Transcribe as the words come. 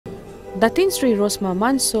Datin Seri Rosmah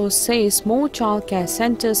Mansor says more childcare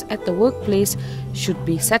centres at the workplace should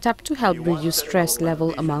be set up to help reduce stress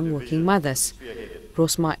level among working mothers.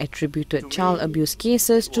 Rosmah attributed child abuse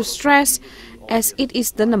cases to stress as it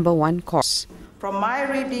is the #1 cause. From my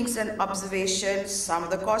readings and observations, some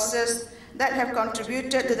of the causes that have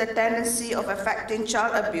contributed to the tendency of affecting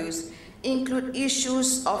child abuse include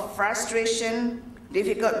issues of frustration,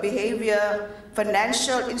 difficult behavior,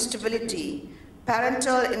 financial instability,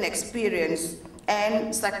 parental inexperience,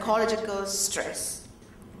 and psychological stress.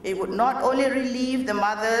 It would not only relieve the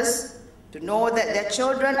mothers to know that their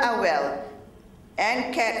children are well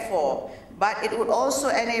and cared for, but it would also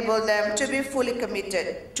enable them to be fully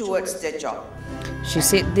committed towards their job. She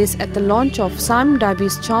said this at the launch of Sime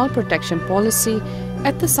Darby's child protection policy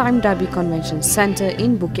at the Sime Darby Convention Centre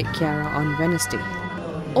in Bukit Kiara on Wednesday.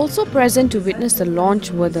 Also present to witness the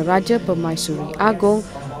launch were the Raja Permaisuri Agong,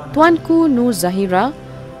 Tuanku Nur Zahira,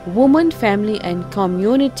 Women, Family and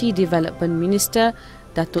Community Development Minister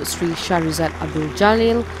Datuk Sri Sharizat Abdul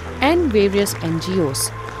Jalil and various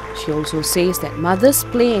NGOs. She also says that mothers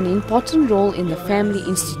play an important role in the family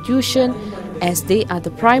institution as they are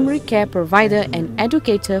the primary care provider and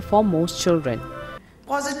educator for most children.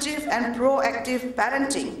 Positive and proactive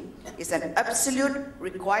parenting is an absolute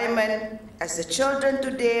requirement as the children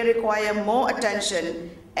today require more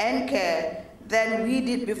attention and care than we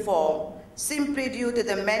did before, simply due to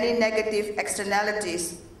the many negative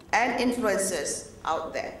externalities and influences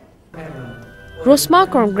out there. Rosmah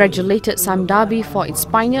congratulated Sime Darby for its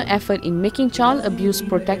pioneer effort in making child abuse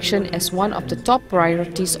protection as one of the top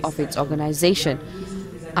priorities of its organisation.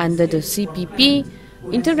 Under the CPP,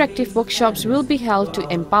 interactive workshops will be held to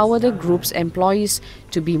empower the group's employees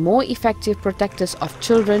to be more effective protectors of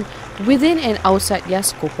children within and outside their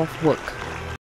scope of work.